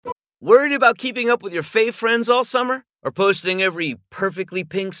Worried about keeping up with your fave friends all summer? Or posting every perfectly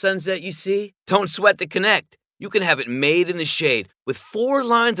pink sunset you see? Don't sweat the Connect. You can have it made in the shade with 4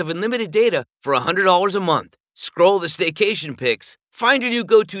 lines of unlimited data for $100 a month. Scroll the staycation pics, find your new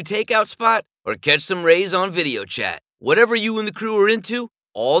go-to takeout spot, or catch some rays on video chat. Whatever you and the crew are into,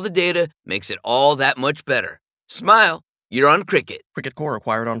 all the data makes it all that much better. Smile. You're on Cricket. Cricket Core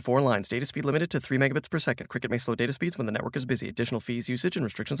acquired on 4 lines. Data speed limited to 3 megabits per second. Cricket may slow data speeds when the network is busy. Additional fees, usage, and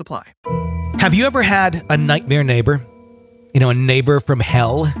restrictions apply. Have you ever had a nightmare neighbor? You know, a neighbor from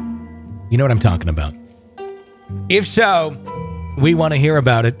hell? You know what I'm talking about. If so, we want to hear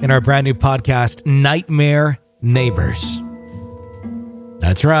about it in our brand new podcast, Nightmare Neighbors.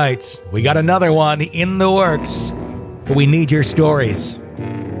 That's right. We got another one in the works, but we need your stories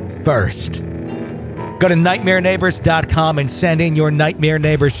first. Go to nightmareneighbors.com and send in your nightmare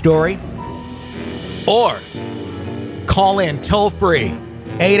neighbor story. Or call in toll-free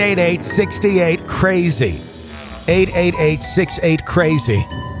 888-68-CRAZY. 888-68-CRAZY.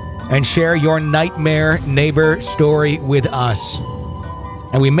 And share your nightmare neighbor story with us.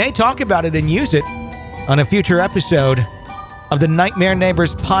 And we may talk about it and use it on a future episode of the Nightmare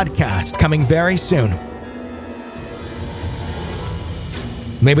Neighbors podcast coming very soon.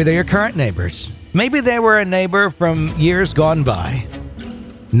 Maybe they're your current neighbors. Maybe they were a neighbor from years gone by.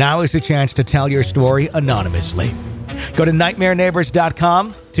 Now is the chance to tell your story anonymously. Go to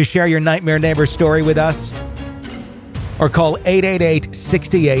nightmareneighbors.com to share your nightmare neighbor story with us. Or call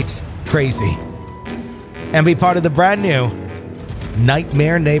 888-68-CRAZY. And be part of the brand new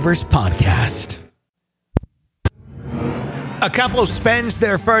Nightmare Neighbors podcast. A couple spends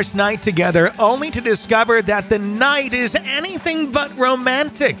their first night together only to discover that the night is anything but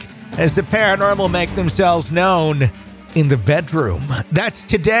romantic as the paranormal make themselves known in the bedroom. That's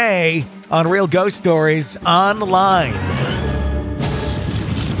today on Real Ghost Stories Online.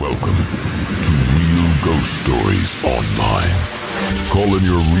 Welcome to Real Ghost Stories Online. Call in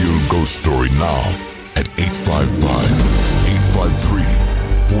your real ghost story now at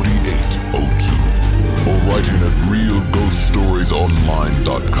 855-853-4802 or write in at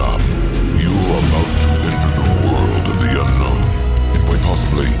realghoststoriesonline.com. You are about to enter the world of the unknown and quite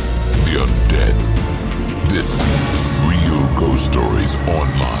possibly the undead. This is Real Ghost Stories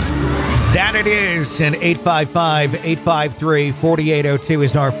Online. That it is, and 855-853-4802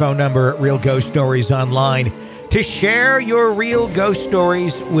 is our phone number at Real Ghost Stories Online to share your real ghost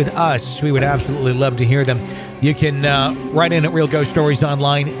stories with us. We would absolutely love to hear them. You can write in at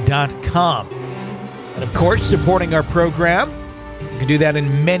realghoststoriesonline.com. And of course, supporting our program, you can do that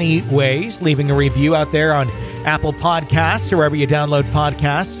in many ways, leaving a review out there on Apple Podcasts or wherever you download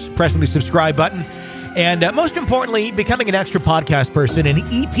podcasts, pressing the subscribe button, and most importantly, becoming an extra podcast person, an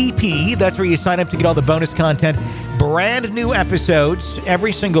EPP. That's where you sign up to get all the bonus content, brand new episodes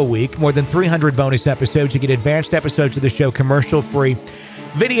every single week, more than 300 bonus episodes. You get advanced episodes of the show, commercial-free,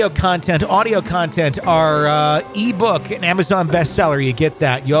 video content, audio content, our ebook, an Amazon bestseller. You get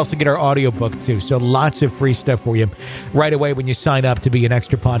that. You also get our audiobook too. So lots of free stuff for you right away when you sign up to be an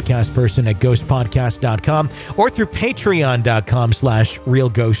extra podcast person at ghostpodcast.com or through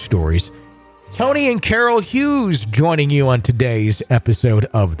patreon.com/realghoststories. Tony and Carol Hughes joining you on today's episode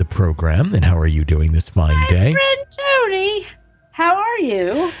of the program. And how are you doing this fine day? Hi, friend Tony. How are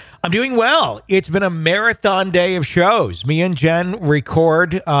you? I'm doing well. It's been a marathon day of shows. Me and Jen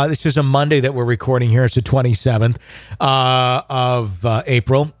record. This is a Monday that we're recording here. It's the 27th of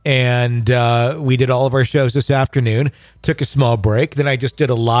April. And we did all of our shows this afternoon. Took a small break. Then I just did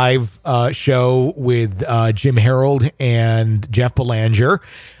a live show with Jim Harold and Jeff Belanger.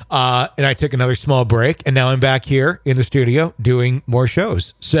 And I took another small break. And now I'm back here in the studio doing more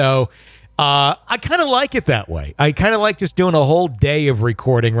shows. So I kind of like it that way. I kind of like just doing a whole day of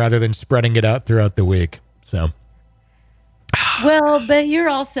recording rather than spreading it out throughout the week. So, well, but you're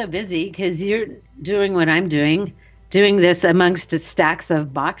also busy because you're doing what I'm doing this amongst stacks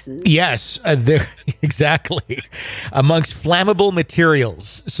of boxes. Yes, exactly. Amongst flammable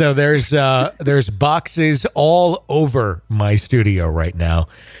materials. So there's boxes all over my studio right now.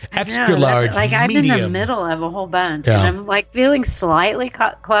 Extra large, like I'm medium. in the middle of a whole bunch. Yeah. And I'm like feeling slightly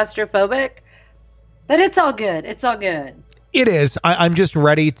claustrophobic, but it's all good. It's all good. It is. I'm just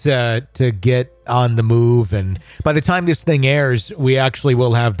ready to get on the move. And by the time this thing airs, we actually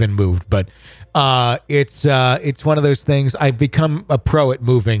will have been moved. But it's one of those things. I've become a pro at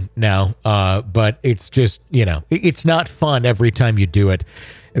moving now. But it's just, it's not fun every time you do it.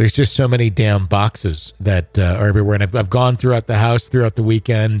 There's just so many damn boxes that are everywhere. And I've gone throughout the house throughout the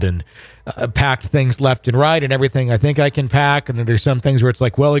weekend and packed things left and right and everything I think I can pack. And then there's some things where it's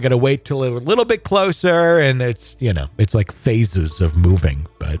like, well, you got to wait till a little bit closer. And it's, it's like phases of moving.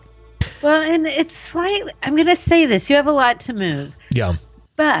 But Well, and it's slightly, I'm going to say this, you have a lot to move. Yeah.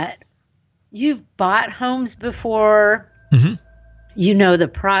 But you've bought homes before. Mm-hmm. You know the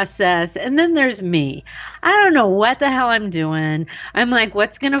process. And then there's me. I don't know what the hell I'm doing. I'm like,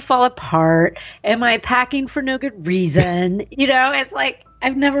 what's going to fall apart? Am I packing for no good reason? It's like,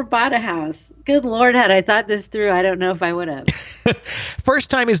 I've never bought a house. Good Lord, had I thought this through, I don't know if I would have.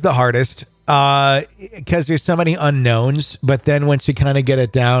 First time is the hardest because there's so many unknowns. But then once you kind of get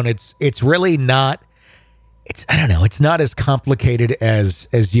it down, it's really not. I don't know. It's not as complicated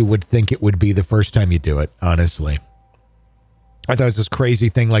as you would think it would be the first time you do it. Honestly, I thought it was this crazy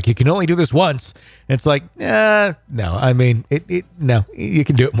thing like you can only do this once. And it's like, no. I mean, no. You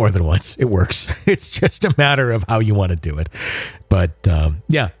can do it more than once. It works. It's just a matter of how you want to do it. But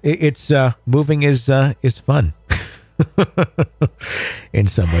it's moving is fun in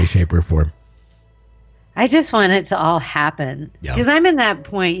some way, shape, or form. I just want it to all happen because I'm in that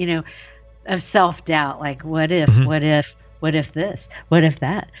point, of self-doubt. Like, what if, what if this, what if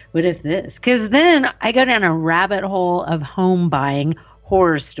that, what if this? Because then I go down a rabbit hole of home buying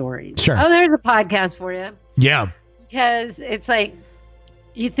horror stories. Sure. Oh, there's a podcast for you. Yeah. Because it's like,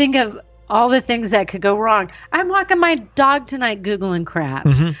 you think of all the things that could go wrong. I'm walking my dog tonight Googling crap.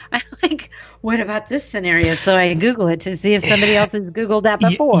 Mm-hmm. I'm like, what about this scenario? So I Google it to see if somebody else has Googled that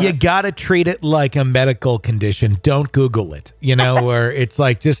before. You got to treat it like a medical condition. Don't Google it, where it's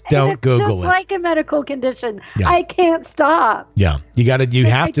like, just don't Google it. It's like a medical condition. Yeah. I can't stop. Yeah. You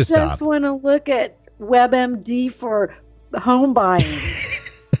have to stop. I just want to look at WebMD for home buying.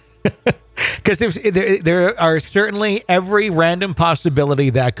 Because there are certainly every random possibility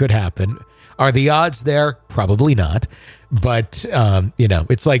that could happen. Are the odds there? Probably not. But,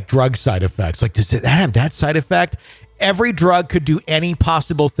 it's like drug side effects. Like, does that have that side effect? Every drug could do any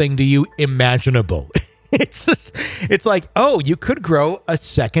possible thing to you imaginable. It's like, oh, you could grow a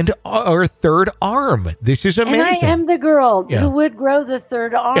second or third arm. This is amazing. And I am the girl who would grow the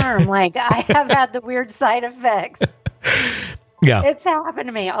third arm. Like, I have had the weird side effects. Yeah, it's happened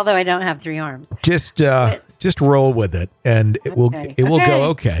to me. Although I don't have 3 arms. Just roll with it, and it will go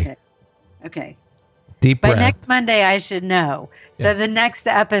okay. Okay. Deep breath. By next Monday, I should know. So the next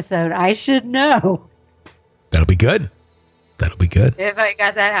episode, I should know. That'll be good. If I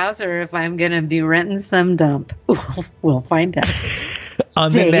got that house, or if I'm going to be renting some dump, we'll find out.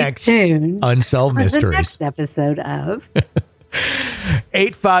 On the next Unsolved Mysteries. The next episode of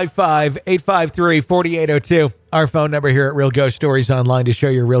 855-853-4802. Our phone number here at Real Ghost Stories Online to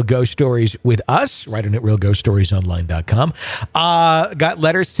share your real ghost stories with us. Right in at realghoststoriesonline.com. Got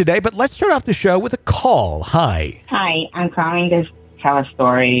letters today, but let's start off the show with a call. Hi. Hi, I'm calling to tell a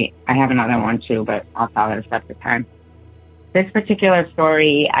story. I have another one too, but I'll tell it a separate time. This particular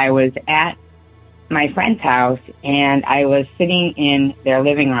story, I was at my friend's house and I was sitting in their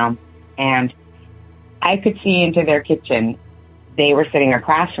living room and I could see into their kitchen. They were sitting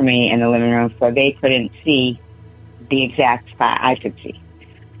across from me in the living room, so they couldn't see the exact spot I could see.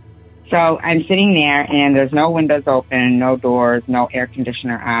 So I'm sitting there, and there's no windows open, no doors, no air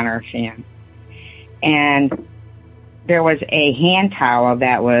conditioner on or fan. And there was a hand towel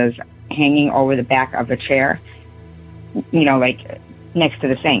that was hanging over the back of a chair, like next to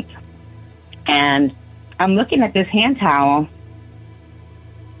the sink. And I'm looking at this hand towel,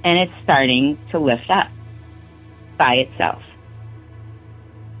 and it's starting to lift up by itself.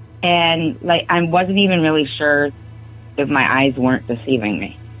 And I wasn't even really sure if my eyes weren't deceiving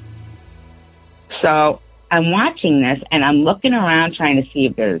me. So I'm watching this and I'm looking around trying to see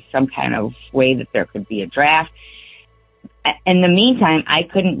if there's some kind of way that there could be a draft. In the meantime, I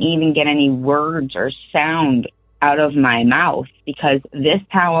couldn't even get any words or sound out of my mouth because this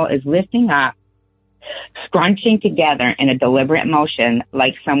towel is lifting up, scrunching together in a deliberate motion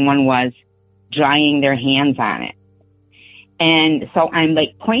like someone was drying their hands on it. And so I'm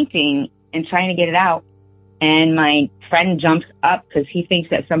pointing and trying to get it out. And my friend jumps up because he thinks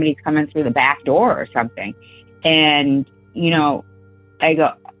that somebody's coming through the back door or something. And, I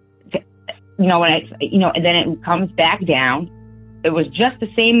go, and then it comes back down. It was just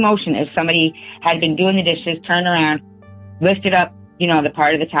the same motion as somebody had been doing the dishes, turned around, lifted up, the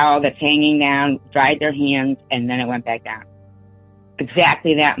part of the towel that's hanging down, dried their hands, and then it went back down.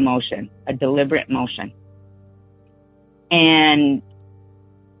 Exactly that motion, a deliberate motion. And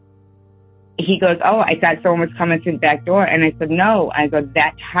he goes, oh, I thought someone was coming through the back door. And I said, no. I go,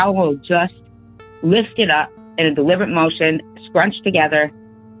 that towel just lifted up in a deliberate motion, scrunched together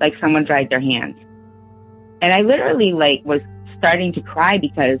like someone dried their hands. And I literally was starting to cry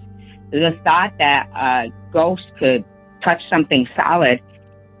because the thought that a ghost could touch something solid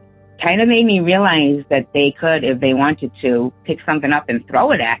kind of made me realize that they could, if they wanted to, pick something up and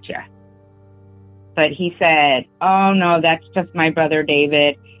throw it at you. But he said, oh, no, that's just my brother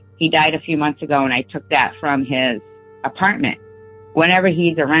David. He died a few months ago, and I took that from his apartment. Whenever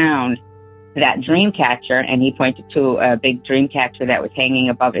he's around, that dream catcher, and he pointed to a big dream catcher that was hanging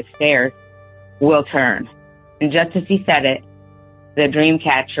above his stairs, will turn. And just as he said it, the dream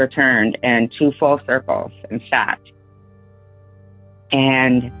catcher turned in 2 full circles and stopped.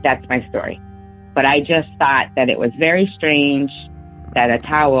 And that's my story. But I just thought that it was very strange that a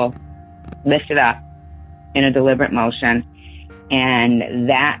towel lifted up in a deliberate motion. And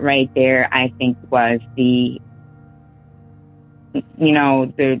that right there, I think, was the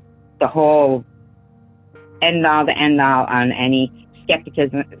whole end all on any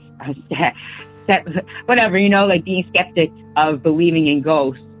skepticism, whatever, like being skeptic of believing in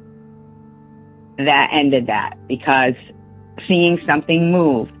ghosts. That ended that, because seeing something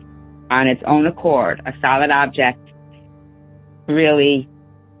move on its own accord, a solid object, really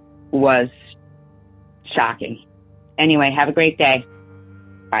was shocking. Anyway, have a great day.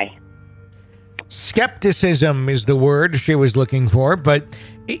 Bye. Skepticism is the word she was looking for, but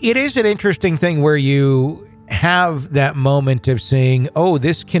it is an interesting thing where you have that moment of saying, oh,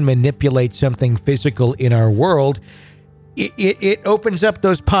 this can manipulate something physical in our world. It opens up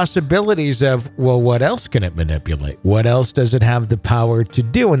those possibilities of, well, what else can it manipulate? What else does it have the power to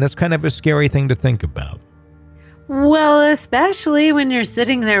do? And that's kind of a scary thing to think about. Well, especially when you're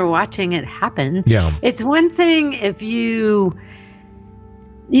sitting there watching it happen. Yeah. It's one thing if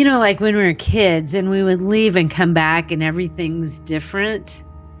like when we were kids and we would leave and come back and everything's different.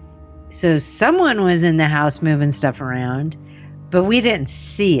 So someone was in the house moving stuff around, but we didn't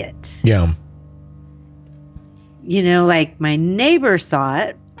see it. Yeah. Like my neighbor saw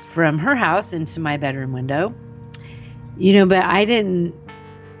it from her house into my bedroom window, but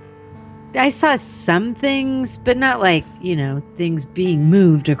I saw some things, but not like, things being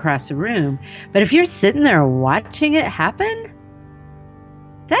moved across the room. But if you're sitting there watching it happen,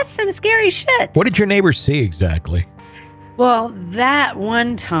 that's some scary shit. What did your neighbor see exactly? Well, that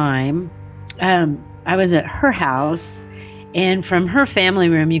one time, I was at her house, and from her family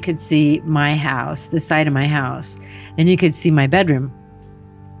room, you could see my house, the side of my house, and you could see my bedroom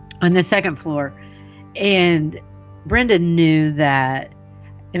on the second floor. And Brenda knew that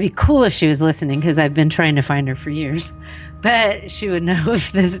it'd be cool if she was listening, because I've been trying to find her for years, but she would know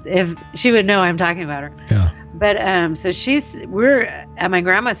if she would know I'm talking about her. Yeah. But so we're at my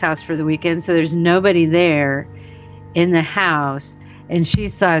grandma's house for the weekend, so there's nobody there in the house. And she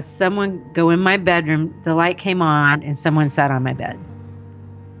saw someone go in my bedroom, the light came on, and someone sat on my bed.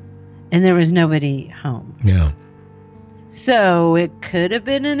 And there was nobody home. Yeah. So it could have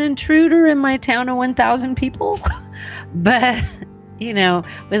been an intruder in my town of 1,000 people. But,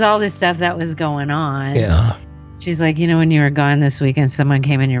 with all this stuff that was going on. Yeah. She's like, when you were gone this weekend, someone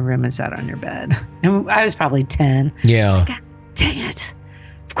came in your room and sat on your bed. And I was probably 10. Yeah. God dang it.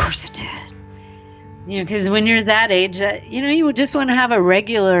 Of course it did. Because when you're that age, you would just want to have a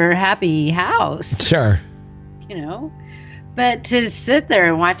regular, happy house. Sure. But to sit there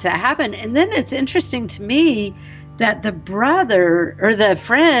and watch that happen. And then it's interesting to me that the brother or the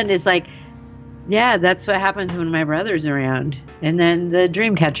friend is like, yeah, that's what happens when my brother's around. And then the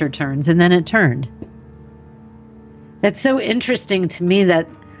dream catcher turns, and then it turned. That's so interesting to me that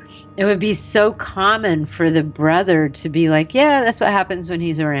it would be so common for the brother to be like, yeah, that's what happens when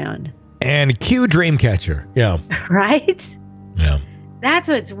he's around. And cue Dreamcatcher. Yeah. Right? Yeah. That's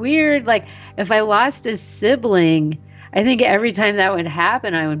what's weird. Like, if I lost a sibling, I think every time that would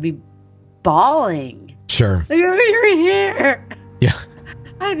happen, I would be bawling. Sure. Like, you're here. Yeah.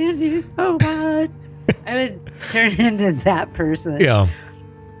 I miss you so much. I would turn into that person. Yeah.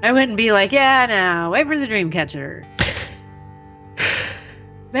 I wouldn't be like, yeah, no, wait for the dream catcher.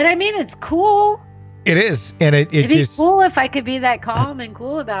 But I mean, it's cool. It is. And it'd be cool if I could be that calm and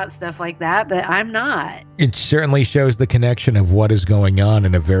cool about stuff like that, but I'm not. It certainly shows the connection of what is going on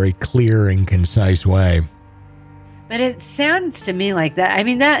in a very clear and concise way. But it sounds to me like that. I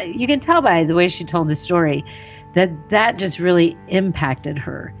mean, that you can tell by the way she told the story that just really impacted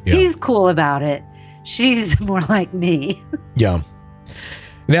her. Yeah. He's cool about it. She's more like me. Yeah.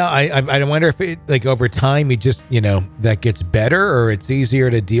 Now, I wonder if it, like, over time, you just, that gets better, or it's easier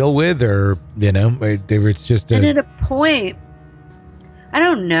to deal with, or, it's just And at a point, I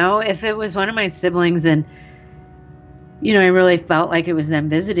don't know if it was one of my siblings and, I really felt like it was them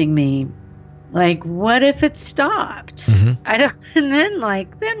visiting me. Like, what if it stopped? Mm-hmm. And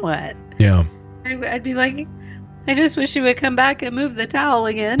then what? Yeah. I'd be like, I just wish you would come back and move the towel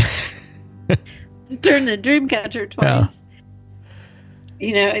again. Turn the dream catcher twice.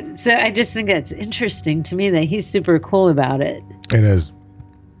 Yeah. So I just think that's interesting to me that he's super cool about it. It is.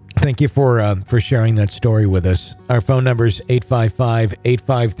 Thank you for sharing that story with us. Our phone number is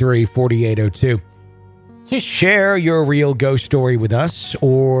 855-853-4802. To share your real ghost story with us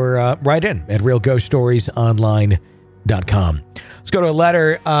or write in at realghoststoriesonline.com. Let's go to a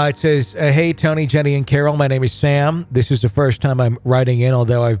letter. It says, hey, Tony, Jenny, and Carol. My name is Sam. This is the first time I'm writing in,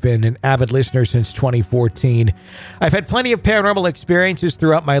 although I've been an avid listener since 2014. I've had plenty of paranormal experiences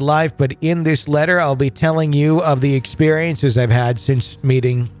throughout my life, but in this letter, I'll be telling you of the experiences I've had since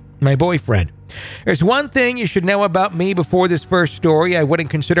meeting my boyfriend. There's one thing you should know about me before this first story. I wouldn't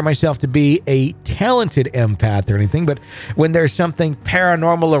consider myself to be a talented empath or anything, but when there's something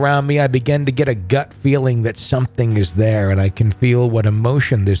paranormal around me, I begin to get a gut feeling that something is there, and I can feel what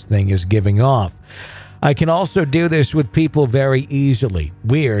emotion this thing is giving off. I can also do this with people very easily.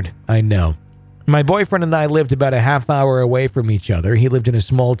 Weird, I know. My boyfriend and I lived about a half hour away from each other. He lived in a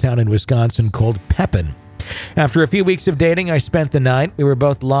small town in Wisconsin called Pepin. After a few weeks of dating, I spent the night. We were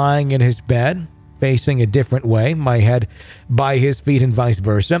both lying in his bed, facing a different way, my head by his feet and vice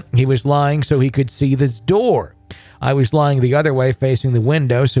versa. He was lying so he could see this door. I was lying the other way, facing the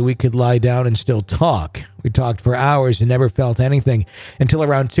window, so we could lie down and still talk. We talked for hours and never felt anything until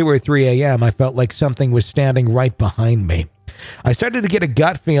around 2 or 3 a.m. I felt like something was standing right behind me. I started to get a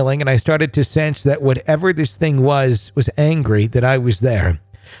gut feeling, and I started to sense that whatever this thing was angry that I was there.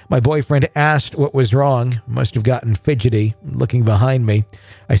 My boyfriend asked what was wrong, must have gotten fidgety, looking behind me.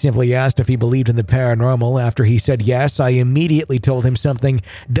 I simply asked if he believed in the paranormal. After he said yes, I immediately told him something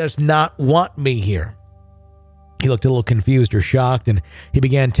does not want me here. He looked a little confused or shocked, and he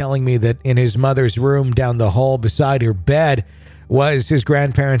began telling me that in his mother's room down the hall beside her bed was his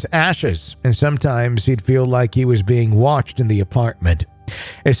grandparents' ashes, and sometimes he'd feel like he was being watched in the apartment.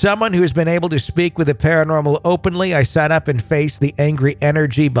 As someone who has been able to speak with the paranormal openly, I sat up and faced the angry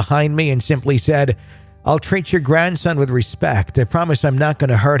energy behind me and simply said, I'll treat your grandson with respect. I promise I'm not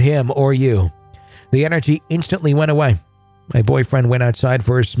going to hurt him or you. The energy instantly went away. My boyfriend went outside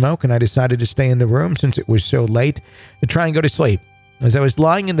for a smoke, and I decided to stay in the room since it was so late to try and go to sleep. As I was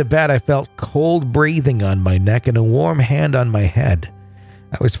lying in the bed, I felt cold breathing on my neck and a warm hand on my head.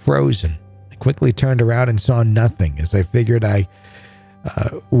 I was frozen. I quickly turned around and saw nothing, as I figured I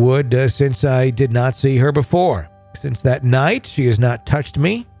would since I did not see her before. Since that night, she has not touched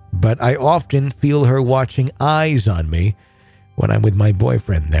me, but I often feel her watching eyes on me when I'm with my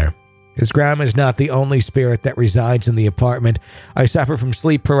boyfriend there. His grandma is not the only spirit that resides in the apartment. I suffer from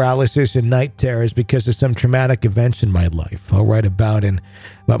sleep paralysis and night terrors because of some traumatic events in my life. I'll write about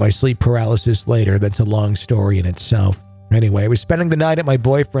my sleep paralysis later. That's a long story in itself. Anyway, I was spending the night at my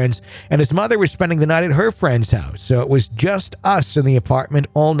boyfriend's, and his mother was spending the night at her friend's house, so it was just us in the apartment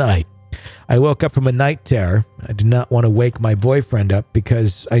all night. I woke up from a night terror. I did not want to wake my boyfriend up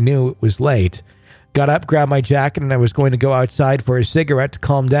because I knew it was late. Got up, grabbed my jacket, and I was going to go outside for a cigarette to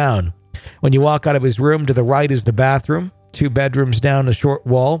calm down. When you walk out of his room, to the right is the bathroom, 2 bedrooms down a short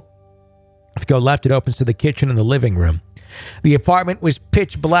wall. If you go left, it opens to the kitchen and the living room. The apartment was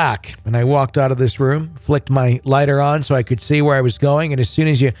pitch black, and I walked out of this room, flicked my lighter on so I could see where I was going, and as soon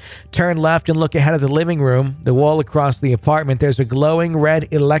as you turn left and look ahead of the living room, the wall across the apartment, there's a glowing red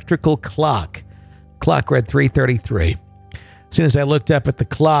electrical clock. Clock read 3:33. As soon as I looked up at the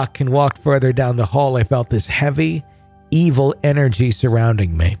clock and walked further down the hall, I felt this heavy, evil energy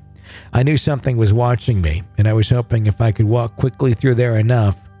surrounding me. I knew something was watching me, and I was hoping if I could walk quickly through there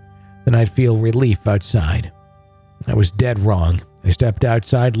enough, then I'd feel relief outside. I was dead wrong. I stepped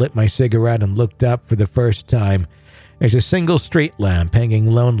outside, lit my cigarette, and looked up for the first time. There's a single street lamp hanging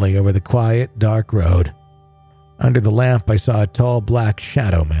lonely over the quiet, dark road. Under the lamp, I saw a tall black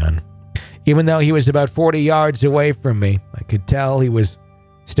shadow man. Even though he was about 40 yards away from me, I could tell he was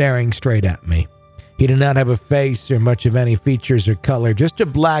staring straight at me. He did not have a face or much of any features or color, just a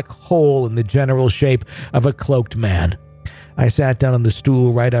black hole in the general shape of a cloaked man. I sat down on the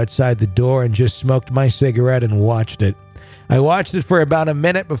stool right outside the door and just smoked my cigarette and watched it. I watched it for about a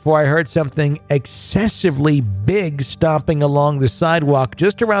minute before I heard something excessively big stomping along the sidewalk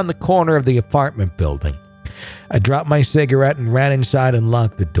just around the corner of the apartment building. I dropped my cigarette and ran inside and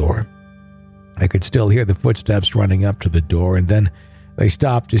locked the door. I could still hear the footsteps running up to the door, and then they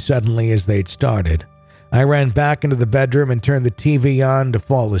stopped as suddenly as they'd started. I ran back into the bedroom and turned the TV on to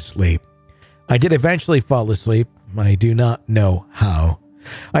fall asleep. I did eventually fall asleep. I do not know how.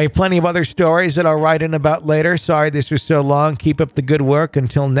 I have plenty of other stories that I'll write in about later. Sorry this was so long. Keep up the good work.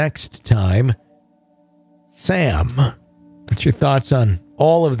 Until next time. Sam, what's your thoughts on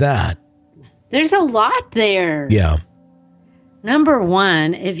all of that? There's a lot there. Yeah. Number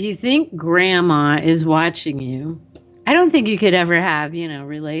one, if you think grandma is watching you, I don't think you could ever have,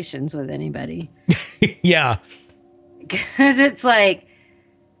 relations with anybody. Yeah. Because it's like,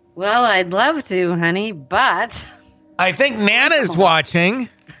 Well, I'd love to, honey, but I think Nana's watching.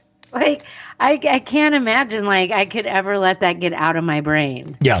 like I can't imagine like I could ever let that get out of my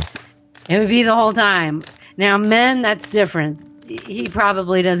brain. Yeah. It would be the whole time. Now, men, that's different. He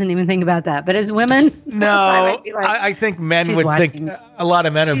probably doesn't even think about that. But as women, No, I think men would think, a lot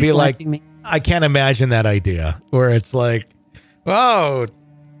of men would be like, I can't imagine that idea where it's like, oh,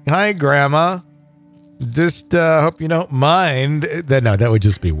 hi, Grandma. Just hope you don't mind. No, that would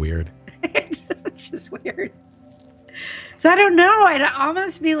just be weird. It's just weird. So I don't know. I'd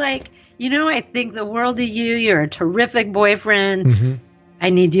almost be like, I think the world of you. You're a terrific boyfriend. Mm-hmm. I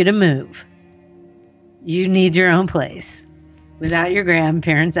need you to move. You need your own place without your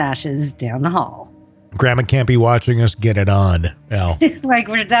grandparents' ashes down the hall. Grandma can't be watching us. Get it on. Al. Like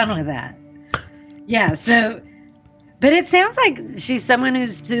we're done with that. Yeah. So, but it sounds like she's someone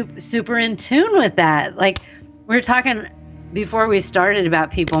who's super in tune with that. Like we were talking before we started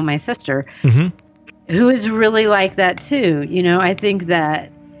about people, my sister, who is really like that too. I think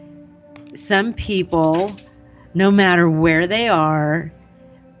that some people, no matter where they are,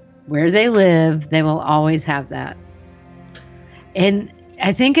 where they live, they will always have that. And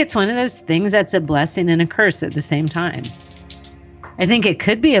I think it's one of those things that's a blessing and a curse at the same time. I think it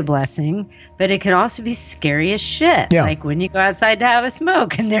could be a blessing, but it could also be scary as shit. Yeah. Like when you go outside to have a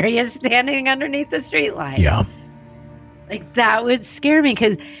smoke and there he is standing underneath the streetlight. Yeah. Like that would scare me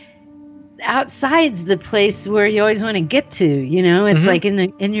because outside's the place where you always want to get to, It's like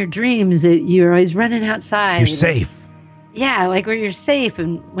in your dreams that you're always running outside. You're safe. Yeah, like where you're safe.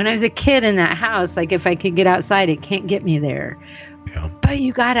 And when I was a kid in that house, like if I could get outside, it can't get me there. Yeah. But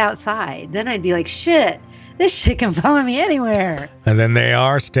you got outside. Then I'd be like, shit, this shit can follow me anywhere. And then they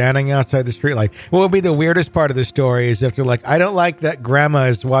are standing outside the street. Like, what would be the weirdest part of the story is if they're like, I don't like that Grandma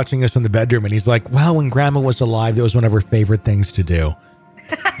is watching us from the bedroom. And he's like, well, when Grandma was alive, that was one of her favorite things to do.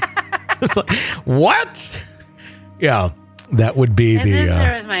 It's like, what? Yeah. That would be and then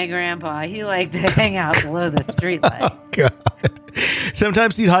there was my grandpa. He liked to hang out below the streetlight. Oh, God.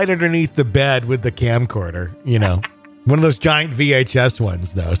 Sometimes he'd hide underneath the bed with the camcorder, One of those giant VHS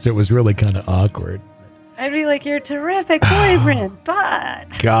ones, though, so it was really kind of awkward. I'd be like, you're a terrific boyfriend,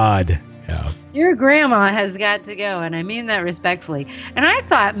 but... God, yeah. Your grandma has got to go, and I mean that respectfully. And I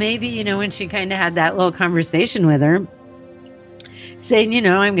thought maybe, when she kind of had that little conversation with her, saying,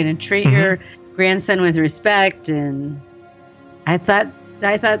 I'm going to treat your grandson with respect, and... I thought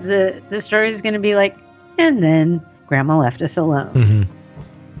the story is going to be like, and then Grandma left us alone.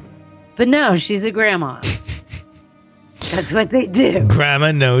 But no, she's a grandma. That's what they do. Grandma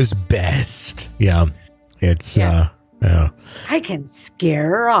knows best. Yeah. It's, yeah. I can scare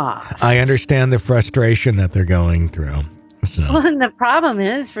her off. I understand the frustration that they're going through. So. Well, and the problem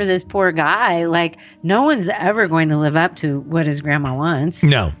is for this poor guy, like, no one's ever going to live up to what his grandma wants.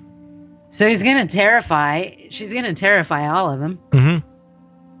 No. So she's going to terrify all of them.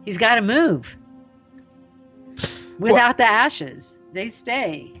 He's got to move. Without the ashes, they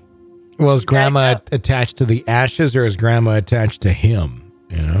stay. Well, is Grandma attached to the ashes or is Grandma attached to him?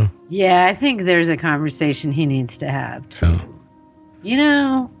 Yeah, I think there's a conversation he needs to have too.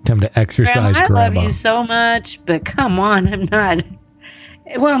 Time to exercise Grandma. I love you so much, but come on, I'm not.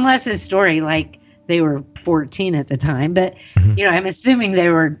 Well, unless his story, like they were 14 at the time, but I'm assuming they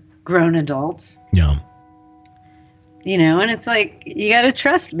were grown adults. Yeah. And it's like, you got to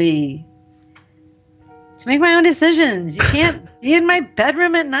trust me to make my own decisions. You can't be in my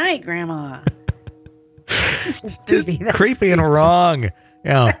bedroom at night, Grandma. It's just creepy and wrong.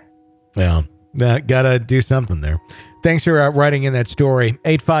 Yeah. Yeah. Gotta do something there. Thanks for writing in that story.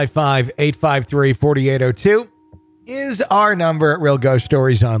 855-853-4802 is our number at Real Ghost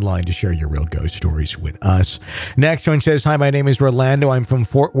Stories Online to share your real ghost stories with us. Next one says, hi, my name is Rolando. I'm from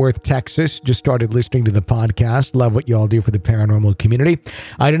Fort Worth, Texas. Just started listening to the podcast. Love what you all do for the paranormal community.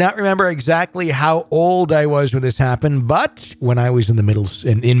 I do not remember exactly how old I was when this happened, but when I was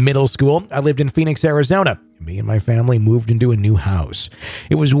in middle school, I lived in Phoenix, Arizona. Me and my family moved into a new house.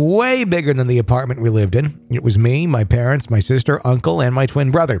 It was way bigger than the apartment we lived in. It was me, my parents, my sister, uncle, and my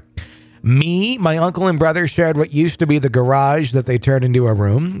twin brother. Me, my uncle, and brother shared what used to be the garage that they turned into a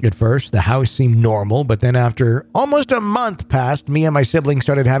room. At first, the house seemed normal, but then after almost a month passed, me and my siblings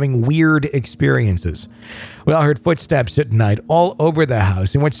started having weird experiences. We all heard footsteps at night all over the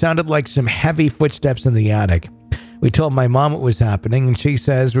house, and what sounded like some heavy footsteps in the attic. We told my mom what was happening, and she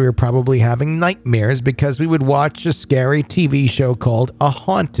says we were probably having nightmares because we would watch a scary TV show called A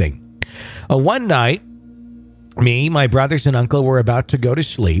Haunting. One night, me, my brothers, and uncle were about to go to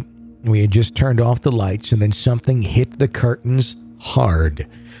sleep. We had just turned off the lights, and then something hit the curtains hard.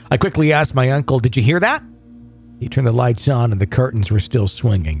 I quickly asked my uncle, did you hear that? He turned the lights on and the curtains were still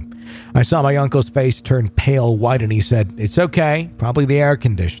swinging. I saw my uncle's face turn pale white and he said, "It's okay, probably the air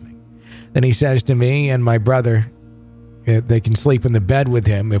conditioning." Then he says to me and my brother, they can sleep in the bed with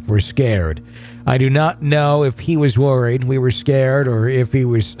him if we're scared. I do not know if he was worried we were scared or if he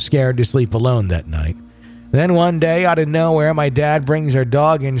was scared to sleep alone that night. Then one day, out of nowhere, my dad brings our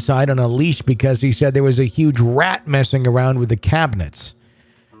dog inside on a leash because he said there was a huge rat messing around with the cabinets.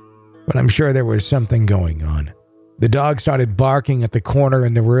 But I'm sure there was something going on. The dog started barking at the corner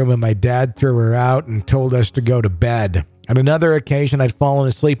in the room and my dad threw her out and told us to go to bed. On another occasion, I'd fallen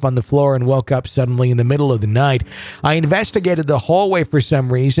asleep on the floor and woke up suddenly in the middle of the night. I investigated the hallway for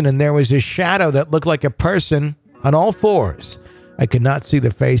some reason, and there was a shadow that looked like a person on all fours. I could not see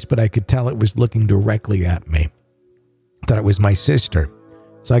the face, but I could tell it was looking directly at me. I thought it was my sister,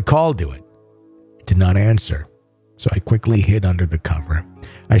 so I called to it. It did not answer, so I quickly hid under the cover.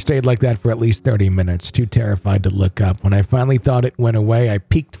 I stayed like that for at least 30 minutes, too terrified to look up. When I finally thought it went away, I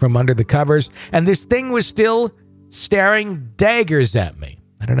peeked from under the covers, and this thing was still staring daggers at me.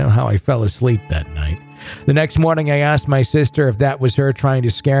 I don't know how I fell asleep that night. The next morning, I asked my sister if that was her trying to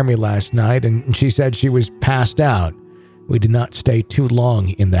scare me last night, and she said she was passed out. We did not stay too long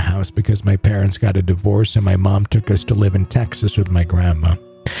in the house because my parents got a divorce and my mom took us to live in Texas with my grandma.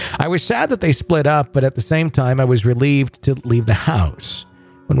 I was sad that they split up, but at the same time, I was relieved to leave the house.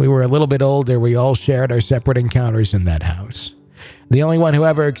 When we were a little bit older, we all shared our separate encounters in that house. The only one who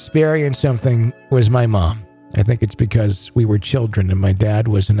ever experienced something was my mom. I think it's because we were children and my dad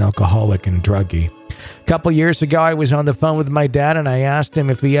was an alcoholic and druggie. A couple years ago, I was on the phone with my dad and I asked him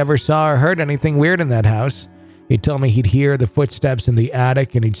if he ever saw or heard anything weird in that house. He told me he'd hear the footsteps in the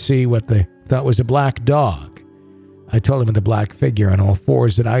attic and he'd see what they thought was a black dog. I told him the black figure on all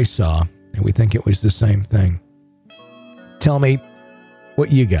fours that I saw, and we think it was the same thing. Tell me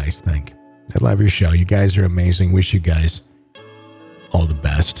what you guys think. I love your show. You guys are amazing. Wish you guys all the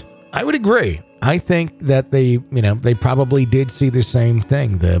best. I would agree. I think that they probably did see the same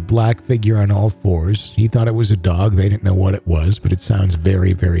thing, the black figure on all fours. He thought it was a dog. They didn't know what it was, but it sounds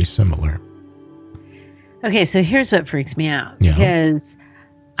very, very similar. Okay, so here's what freaks me out. Yeah. Because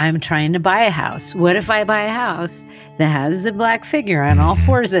I'm trying to buy a house. What if I buy a house that has a black figure on all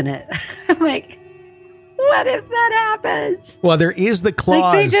fours in it? I'm like, what if that happens? Well, there is the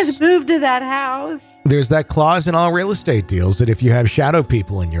clause. Like, they just moved to that house. There's that clause in all real estate deals that if you have shadow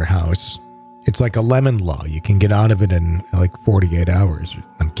people in your house, it's like a lemon law. You can get out of it in like 48 hours.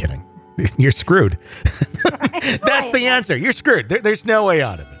 I'm kidding. You're screwed. That's the answer. You're screwed. There's no way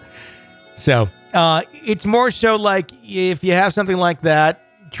out of it. So it's more so like if you have something like that,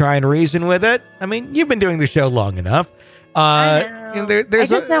 try and reason with it. I mean, you've been doing the show long enough. I know. I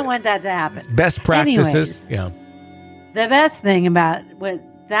just don't want that to happen. Best practices. Anyways, yeah. The best thing about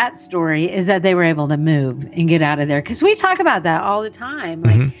that story is that they were able to move and get out of there. Because we talk about that all the time.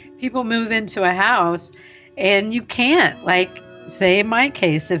 Like, people move into a house and you can't, like, say in my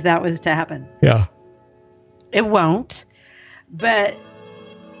case, if that was to happen. Yeah. It won't. But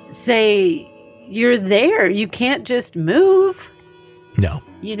say you're there. You can't just move. No.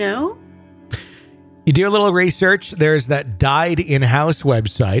 You know? You do a little research. There's that Died in House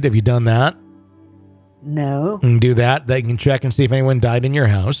website. Have you done that? No. You can do that. They can check and see if anyone died in your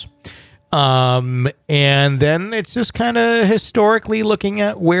house. And then it's just kind of historically looking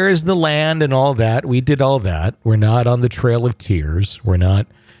at where is the land and all that. We did all that. We're not on the Trail of Tears. We're not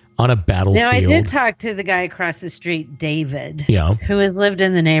on a battlefield. Now, I did talk to the guy across the street, David, yeah, who has lived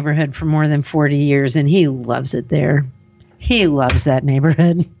in the neighborhood for more than 40 years, and he loves it there. He loves that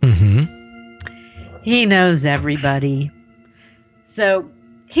neighborhood. Mm-hmm. He knows everybody. So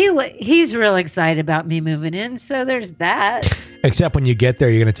he's real excited about me moving in, so there's that. Except when you get there,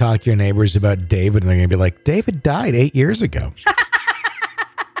 you're going to talk to your neighbors about David, and they're going to be like, David died 8 years ago.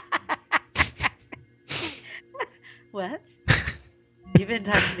 What? You've been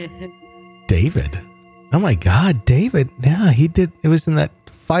talking to him? David? Oh my God, David. Yeah, he did. It was in that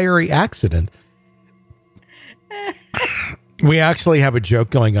fiery accident. We actually have a joke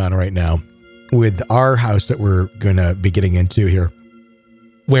going on right now with our house that we're going to be getting into here,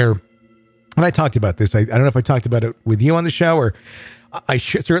 where, and I talked about this, I don't know if I talked about it with you on the show, or I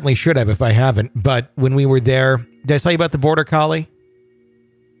certainly should have if I haven't, but when we were there, did I tell you about the Border Collie?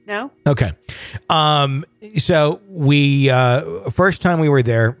 No. Okay. So we, first time we were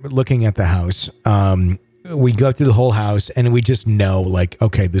there looking at the house, we go through the whole house and we just know, like,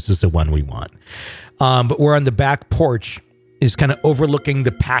 okay, this is the one we want. But we're on the back porch, is kind of overlooking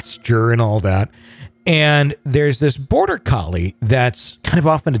the pasture and all that. And there's this Border Collie that's kind of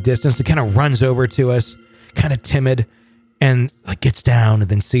off in a distance. It kind of runs over to us, kind of timid, and like gets down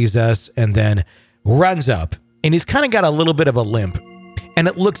and then sees us and then runs up and he's kind of got a little bit of a limp, and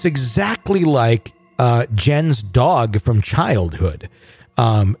it looks exactly like Jen's dog from childhood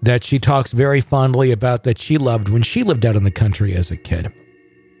that she talks very fondly about, that she loved when she lived out in the country as a kid.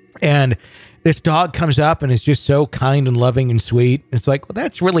 And this dog comes up and is just so kind and loving and sweet. It's like, well,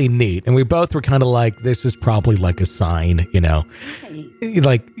 that's really neat. And we both were kind of like, this is probably like a sign, you know,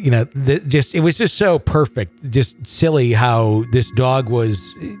 like, you know, it was just so perfect, just silly how this dog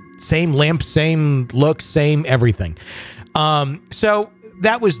was same limp, same look, same everything. So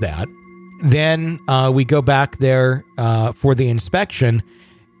that was that. Then we go back there for the inspection,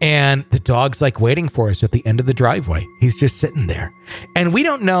 and the dog's like waiting for us at the end of the driveway. He's just sitting there. And we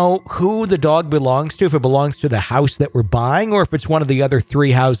don't know who the dog belongs to, if it belongs to the house that we're buying or if it's one of the other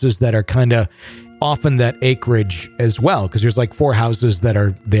 3 houses that are kind of off in that acreage as well. Because there's like 4 houses that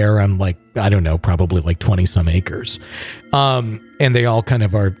are there on like, I don't know, probably like 20 some acres. And they all kind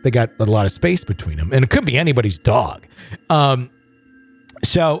of they got a lot of space between them. And it could be anybody's dog.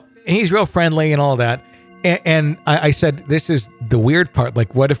 So he's real friendly and all that. And I said, this is the weird part.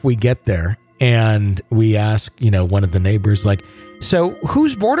 Like, what if we get there and we ask, you know, one of the neighbors, like, so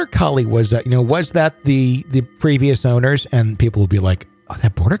whose border collie was that? You know, was that the previous owners? And people will be like, oh,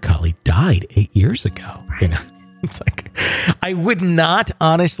 that border collie died 8 years ago. Right. You know, it's like, I would not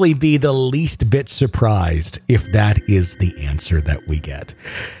honestly be the least bit surprised if that is the answer that we get.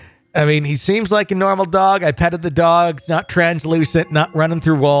 I mean, he seems like a normal dog. I petted the dog. It's not translucent, not running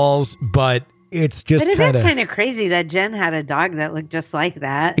through walls, but it's just but it is kind of crazy that Jen had a dog that looked just like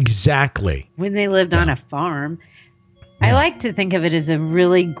that. Exactly. When they lived on a farm. Yeah. I like to think of it as a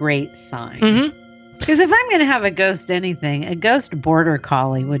really great sign. Because if I'm going to have a ghost anything, a ghost border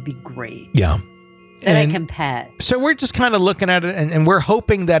collie would be great. Yeah. That I can pet. So we're just kind of looking at it, and we're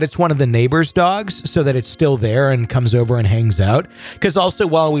hoping that it's one of the neighbor's dogs so that it's still there and comes over and hangs out. Because also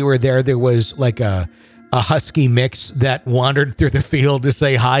while we were there was like a husky mix that wandered through the field to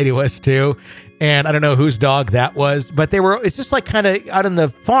say hi to us too. And I don't know whose dog that was, but it's just like kind of out on the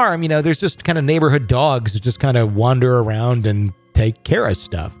farm, you know, there's just kind of neighborhood dogs that just kind of wander around and take care of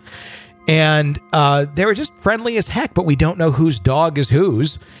stuff. And they were just friendly as heck, but we don't know whose dog is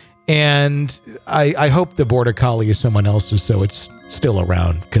whose. And I hope the border collie is someone else's, so it's still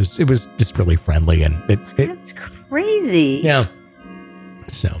around, because it was just really friendly. And that's crazy. Yeah.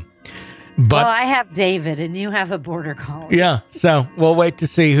 So. But, well, I have David, and you have a border collie. Yeah, so we'll wait to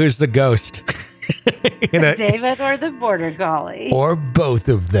see who's the ghost. David or the border collie. Or both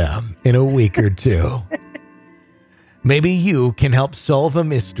of them in a week or two. Maybe you can help solve a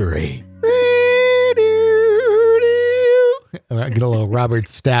mystery. I get a little Robert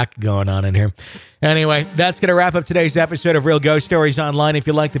Stack going on in here. Anyway, that's going to wrap up today's episode of Real Ghost Stories Online. If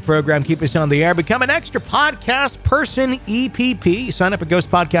you like the program, keep us on the air. Become an extra podcast person, EPP. Sign up at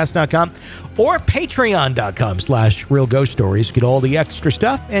ghostpodcast.com or patreon.com/Real Ghost Stories. Get all the extra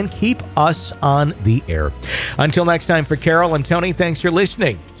stuff and keep us on the air. Until next time, for Carol and Tony, thanks for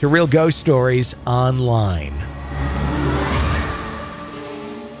listening to Real Ghost Stories Online.